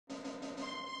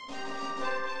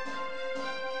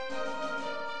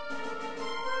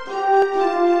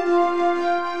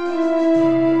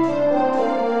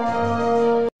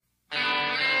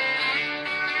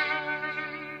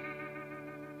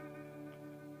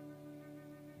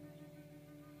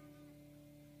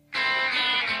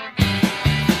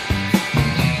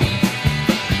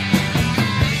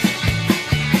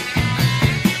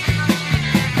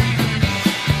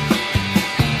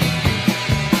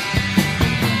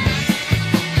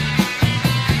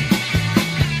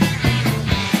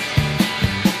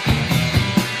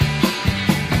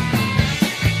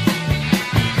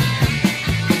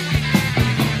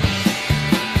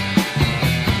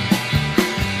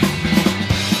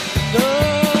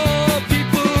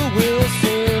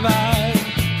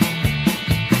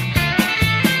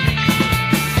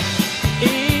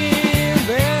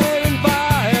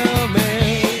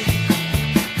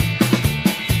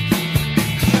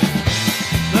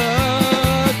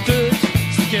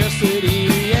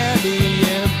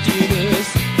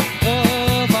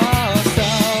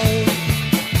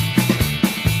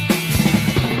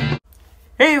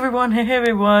hey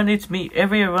everyone, it's me,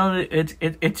 everyone,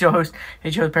 it's your host,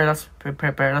 Paradox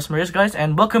Maurice, guys,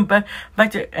 and welcome back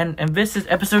to, and this is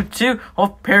episode 2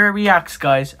 of Para Reacts,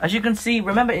 guys. As you can see,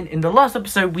 remember in the last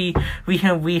episode, we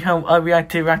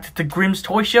reacted to Grimm's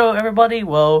Toy Show, everybody.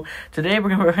 Well, today we're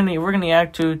gonna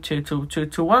react to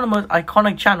one of the most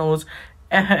iconic channels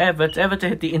ever to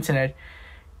hit the internet.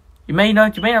 You may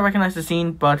not recognize the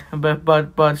scene, but some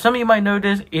of you might know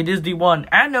this. It is the one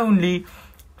and only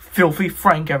Filthy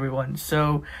Frank, everyone.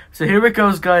 So here it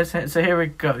goes, guys. So here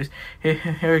it goes.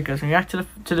 Here it goes. React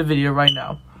to the video right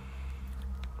now.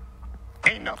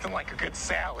 Ain't nothing like a good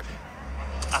salad.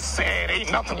 I said,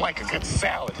 ain't nothing like a good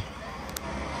salad.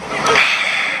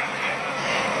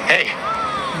 Hey,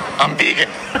 I'm vegan.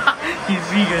 He's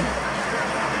vegan.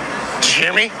 Did you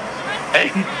hear me?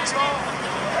 Hey,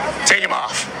 take him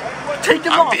off. Take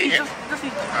him I'm off. vegan.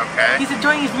 Okay. He's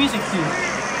enjoying his music too.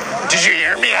 Did you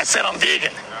hear me? I said I'm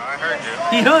vegan. No, I heard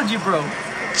you. He heard you, bro.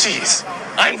 Jeez,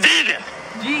 I'm vegan.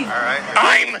 Jeez. All right.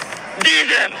 I'm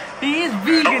vegan. He is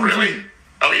vegan. Oh, really? Dude.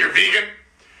 Oh, you're vegan?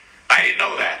 I didn't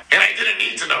know that. And I didn't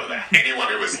need to know that. Anyone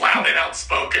who is loud and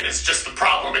outspoken is just a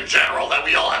problem in general that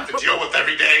we all have to deal with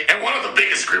every day. And one of the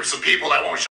biggest groups of people that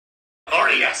won't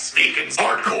yes, vegans,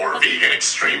 hardcore vegan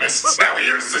extremists. Now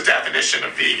here's the definition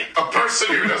of vegan. A person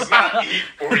who does not eat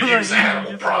or use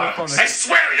animal products. I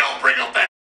swear y'all bring up that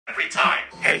every time.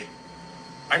 Hey,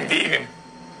 I'm vegan.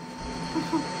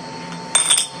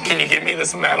 Can you give me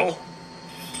this medal?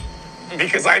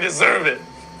 Because I deserve it.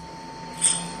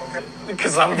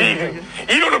 Because I'm vegan.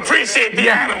 You don't appreciate the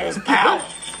animals, pal.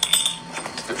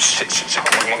 Shit.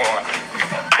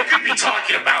 I could be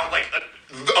talking about, like,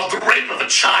 the rape of a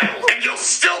child, and you'll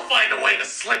still find a way to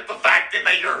slip the fact in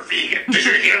that you're vegan. Did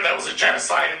you hear that was a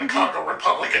genocide in the Congo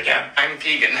Republic again? I'm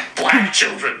vegan. Black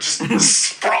children just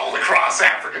sprawled across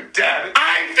Africa dead.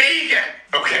 I'm vegan.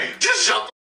 Okay, just shut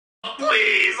the up,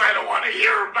 please. I don't want to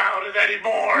hear about it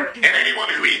anymore. And anyone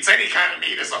who eats any kind of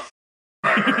meat is a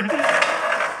murderer.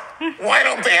 Why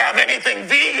don't they have anything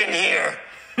vegan here?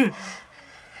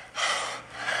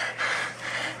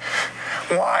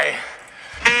 Why?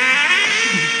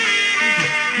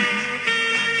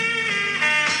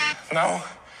 No?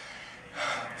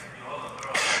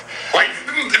 Like,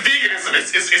 veganism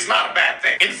is not a bad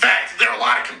thing. In fact, there are a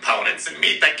lot of components in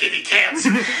meat that give you cancer.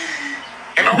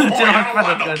 And oh boy, I don't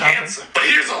want no cancer. But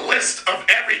here's a list of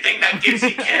everything that gives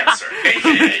you cancer.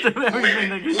 AKA,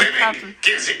 living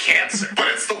gives you cancer.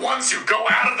 But it's the ones who go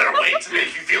out of their way to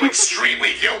make you feel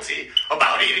extremely guilty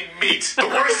about eating meat. The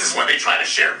worst is when they try to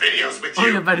share videos with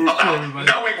you about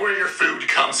knowing where your food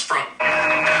comes from.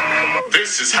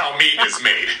 This is how meat is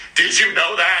made. Did you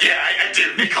know that? Yeah, I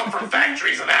do. They come from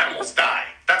factories and animals die.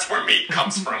 That's where meat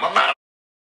comes from. I'm not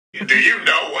a... Do you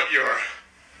know what you're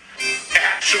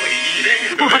actually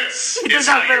eating? This is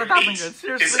how your meat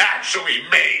is actually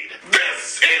made.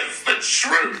 This is the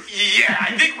truth. Yeah,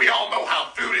 I think we all know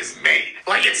how food is made.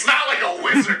 Like, it's not like a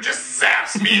wizard just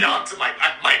zaps meat onto my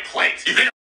plate. You think...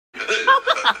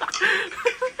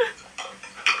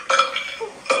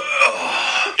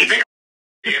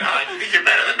 You think you're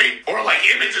better than me? Or like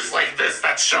images like this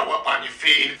that show up on your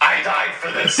feed. I died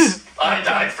for this. I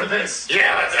died for this.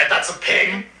 Yeah, that's a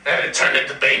pig, and it turned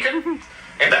into bacon.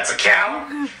 And that's a cow,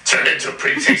 turned into a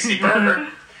pretty tasty burger.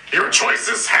 Your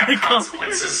choices have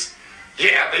consequences.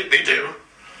 Yeah, they do.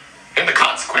 And the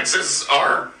consequences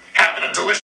are having a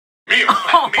delicious meal.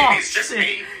 Maybe it's just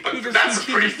me, but that's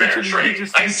a pretty fair trade.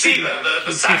 I see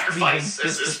the sacrifice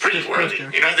is pretty worthy.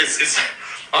 You know, this is...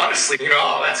 Honestly, you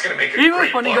know, that's gonna make a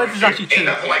great barbecue. Ain't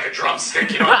nothing like a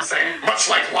drumstick, you know what I'm saying? Much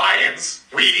like lions,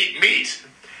 we eat meat.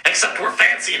 Except we're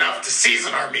fancy enough to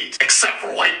season our meat. Except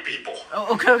for white people.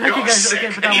 Oh, okay, guys. Okay,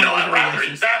 and you know, I'd rather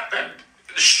eat that than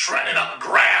shredded up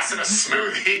grass in a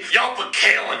smoothie. Y'all put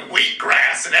kale and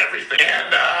wheatgrass and everything.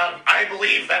 And I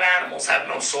believe that animals have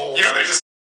no souls. You know, they're just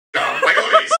dumb. Like,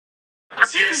 look at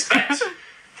these. You expect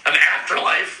an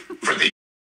afterlife for these.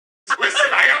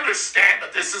 Listen, I understand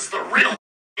that this is the real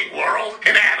world,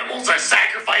 and animals are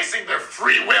sacrificing their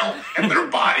free will and their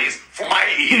bodies for my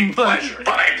eating pleasure.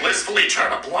 But I blissfully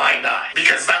turn a blind eye,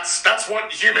 because that's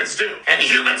what humans do. And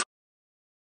humans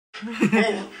who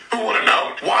would have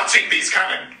known? Watching these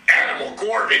kind of animal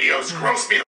gore videos gross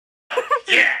me.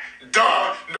 Yeah,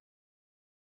 duh.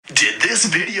 Did this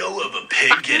video of a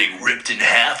pig getting ripped in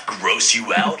half gross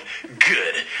you out?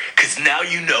 Good, because now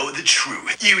you know the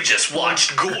truth. You just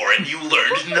watched gore and you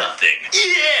learned nothing.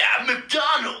 Yeah,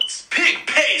 McDonald's! Pig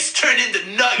paste turned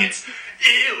into nuggets.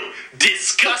 Ew,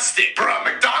 disgusting. Bruh,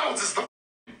 McDonald's is the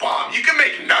bomb. wrong. You can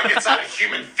make nuggets out of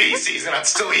human feces and I'd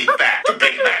still eat that. The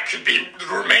Big Mac could be the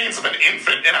remains of an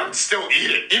infant and I would still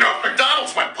eat it. You know, if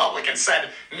McDonald's went public and said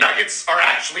nuggets are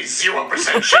actually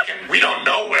 0% chicken, we don't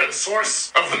know where the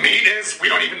source of the meat is, we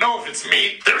don't even know if it's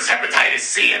meat, there's hepatitis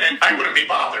C in it, I wouldn't be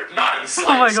bothered. Not in the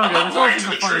slightest. Oh my God, I'm not lying to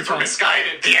the truth or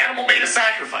misguided. The animal made a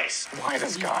sacrifice. Why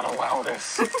does God allow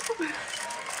this?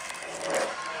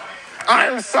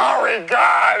 I'm sorry,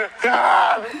 God.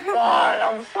 God, why?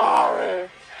 I'm sorry.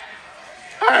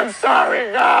 I'm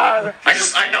sorry, God.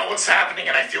 I know what's happening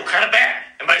and I feel kind of bad.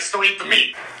 And I still eat the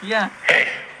meat. Yeah. Hey.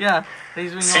 Yeah. So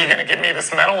you gonna give me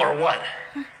this medal or what?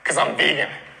 Because I'm vegan.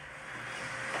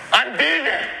 I'm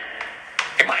vegan.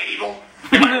 Am I evil?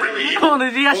 Am I really evil? Oh,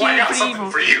 did he actually I got be something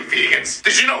evil? for you, vegans.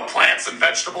 Did you know plants and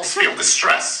vegetables feel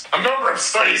distress? A number of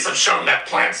studies have shown that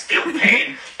plants feel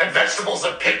pain and vegetables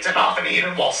are picked and often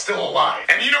eaten while still alive.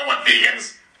 And you know what,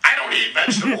 vegans? I don't eat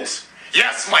vegetables.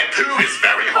 Yes, my poo is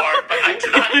very hard, but I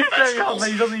do not eat vegetables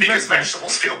because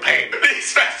vegetables feel pain.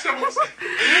 These vegetables.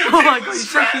 Oh my God,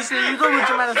 you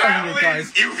don't want to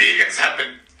guys. You vegans have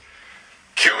been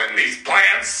killing these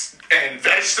plants and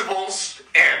vegetables,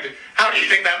 and how do you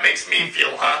think that makes me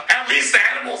feel, huh? At least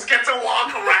animals get to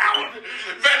walk around.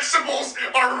 Vegetables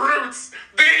are roots.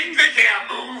 They can't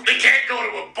move. They can't go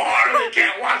to a bar. They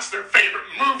can't watch their favorite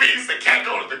movies. They can't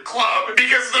go to the club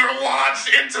because they're lodged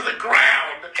into the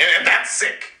ground. And that's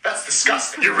sick. That's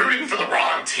disgusting. You're rooting for the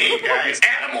wrong team, guys.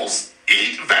 Animals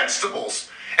eat vegetables,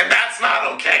 and that's not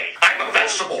okay. I'm a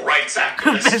vegetable rights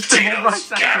activist.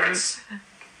 Potatoes, carrots,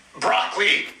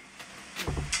 broccoli,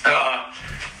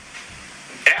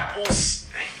 apples,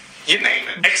 you name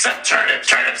it. Except turnips.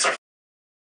 Turnips are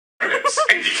turnips.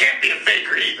 And you can't be a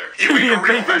faker either. You ain't a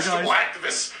real vegetable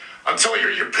activist until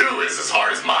your poo is as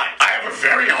hard as mine. I have a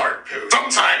very hard poo.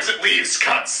 Sometimes it leaves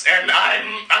cuts, and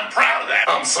I'm proud of that.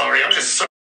 I'm sorry, I'm just so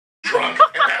drunk.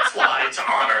 And that's why, to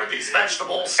honor these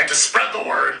vegetables and to spread the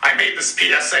word, I made this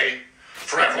PSA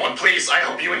for everyone. Please, I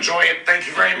hope you enjoy it. Thank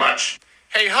you very much.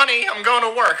 Hey, honey, I'm going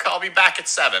to work. I'll be back at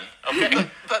 7, okay?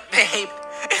 But, babe,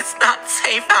 it's not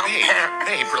safe out there.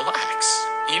 Babe, relax.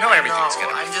 You know everything's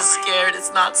gonna be I'm just scared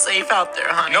it's not safe out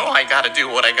there, honey. No, I gotta do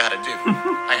what I gotta do.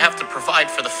 I have to provide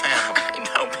for the family. I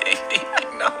know, baby, I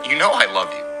know. You know I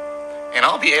love you. And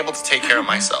I'll be able to take care of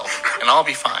myself. And I'll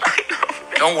be fine. I know,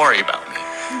 baby. Don't worry about me.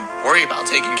 Worry about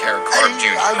taking care of Carp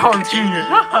Jr. Carp Jr.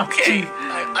 Okay,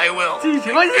 I will.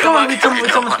 Why are you going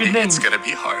with someone's good name? It's gonna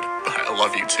be hard, but I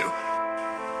love you too.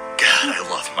 God, I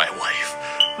love my wife.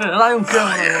 I don't care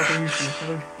what I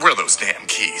yeah. Where are those damn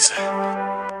keys?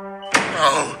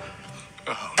 Oh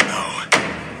no.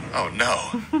 Oh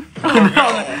no. Oh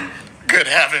no. Good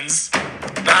heavens.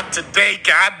 Not today,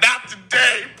 God. Not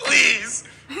today. Please.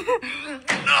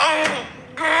 No.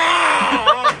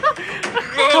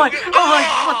 Oh my,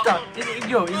 what the?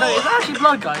 Yo, it's actually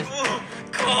blood, guys.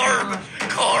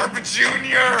 Carb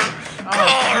Jr.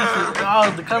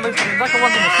 Oh, the color, it's like a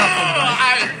one in the stuff.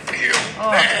 I feel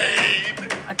pain.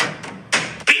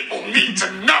 People need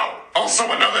to know. Also,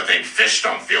 another thing, fish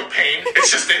don't feel pain.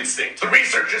 It's just instinct. The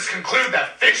researchers conclude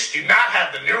that fish do not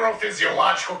have the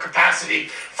neurophysiological capacity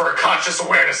for a conscious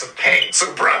awareness of pain.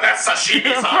 So, bro, that's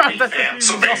sashimi's on me, fam.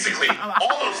 So basically,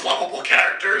 all those lovable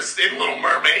characters in Little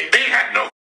Mermaid, they had no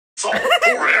soul.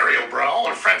 Poor Ariel, bro. All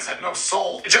her friends had no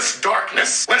soul. Just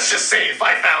darkness. Let's just say if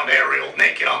I found Ariel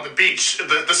naked on the beach,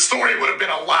 the story would have been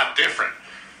a lot different.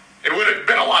 It would have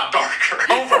been a lot darker.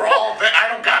 Overall, I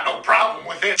don't got no problem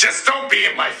with it. Just don't be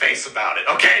in my face about it,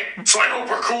 okay? So I hope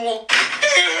we're cool.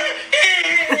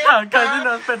 Oh, guys, you're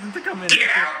not expecting to come in. Get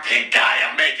out, pink guy.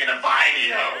 I'm making a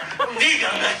video.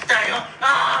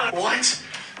 What?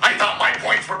 I thought my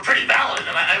points were pretty valid,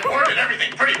 and I worded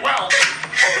everything pretty well.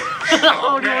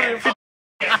 Oh, man.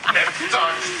 That's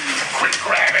done. Quick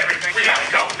grab everything. We gotta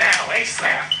go now.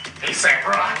 ASAP. ASAP,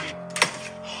 Rocky.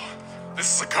 This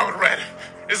is a code red.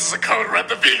 This is a code red.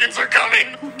 The vegans are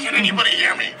coming. Can anybody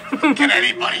hear me? Can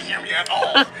anybody hear me at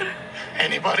all?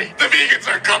 Anybody? The vegans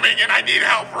are coming, and I need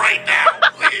help right now.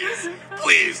 Please.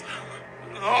 Please.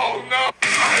 Oh, no.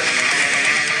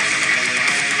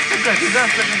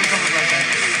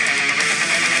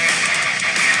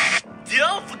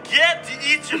 Don't forget to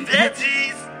eat your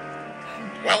veggies.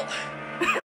 Well,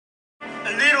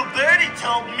 a little birdie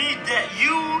told me that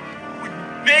you were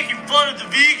making fun of the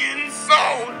vegans.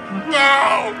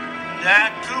 no.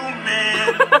 Not cool,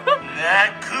 man.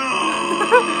 Not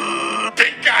cool.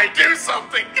 Big guy, do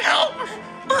something. Help.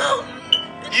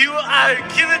 You are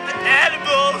killing the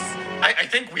animals. I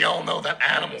think we all know that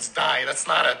animals die. It's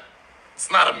not a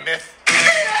myth.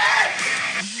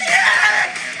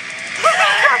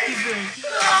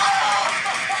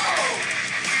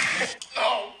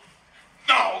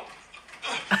 No.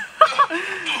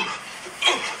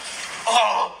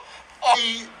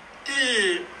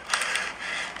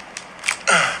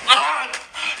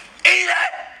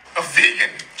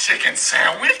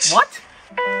 What?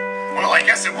 Well, I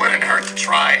guess it wouldn't hurt to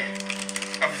try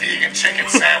a vegan chicken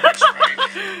sandwich, right?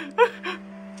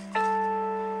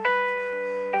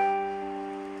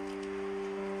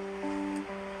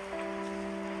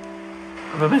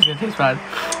 I bet it's gonna taste bad.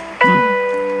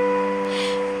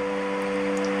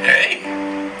 Hey,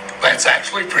 that's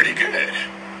actually pretty good.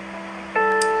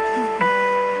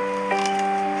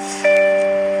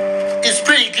 It's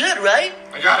pretty good, right?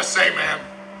 I gotta say, man,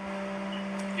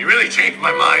 you really changed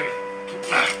my mind.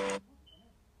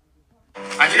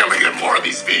 I think I'm gonna get more of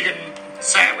these vegan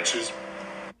sandwiches.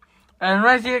 And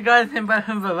right here, guys,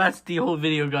 that's the whole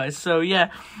video, guys. So yeah,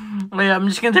 I'm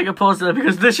just gonna take a pause there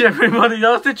because this everybody,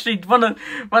 that was literally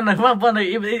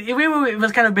it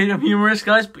was kind of a bit humorous,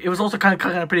 guys. It was also kind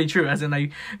of pretty true, as in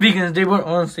like vegans, they won't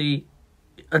honestly,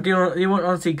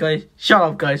 guys, shut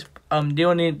up, guys. They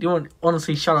won't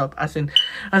honestly shut up, as in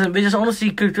they just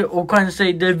honestly could or kind of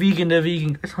say they're vegan.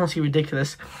 It's honestly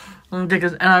ridiculous. And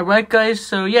alright, guys.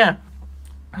 So yeah,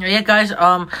 guys.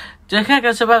 So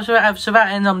that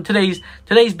ends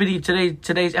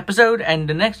today's episode and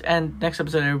the next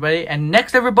episode, everybody, and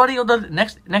next everybody on the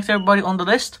list, and next everybody on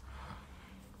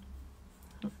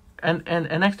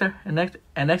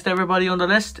the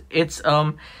list. It's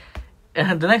and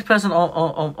the next person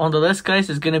on the list, guys,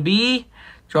 is gonna be,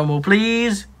 drumroll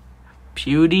please,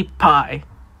 Pewdipie.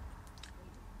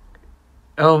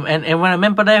 And when I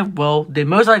remember that, well, the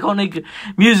most iconic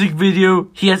music video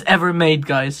he has ever made,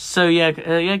 guys. So yeah,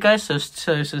 guys. So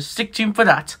stick tuned for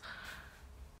that.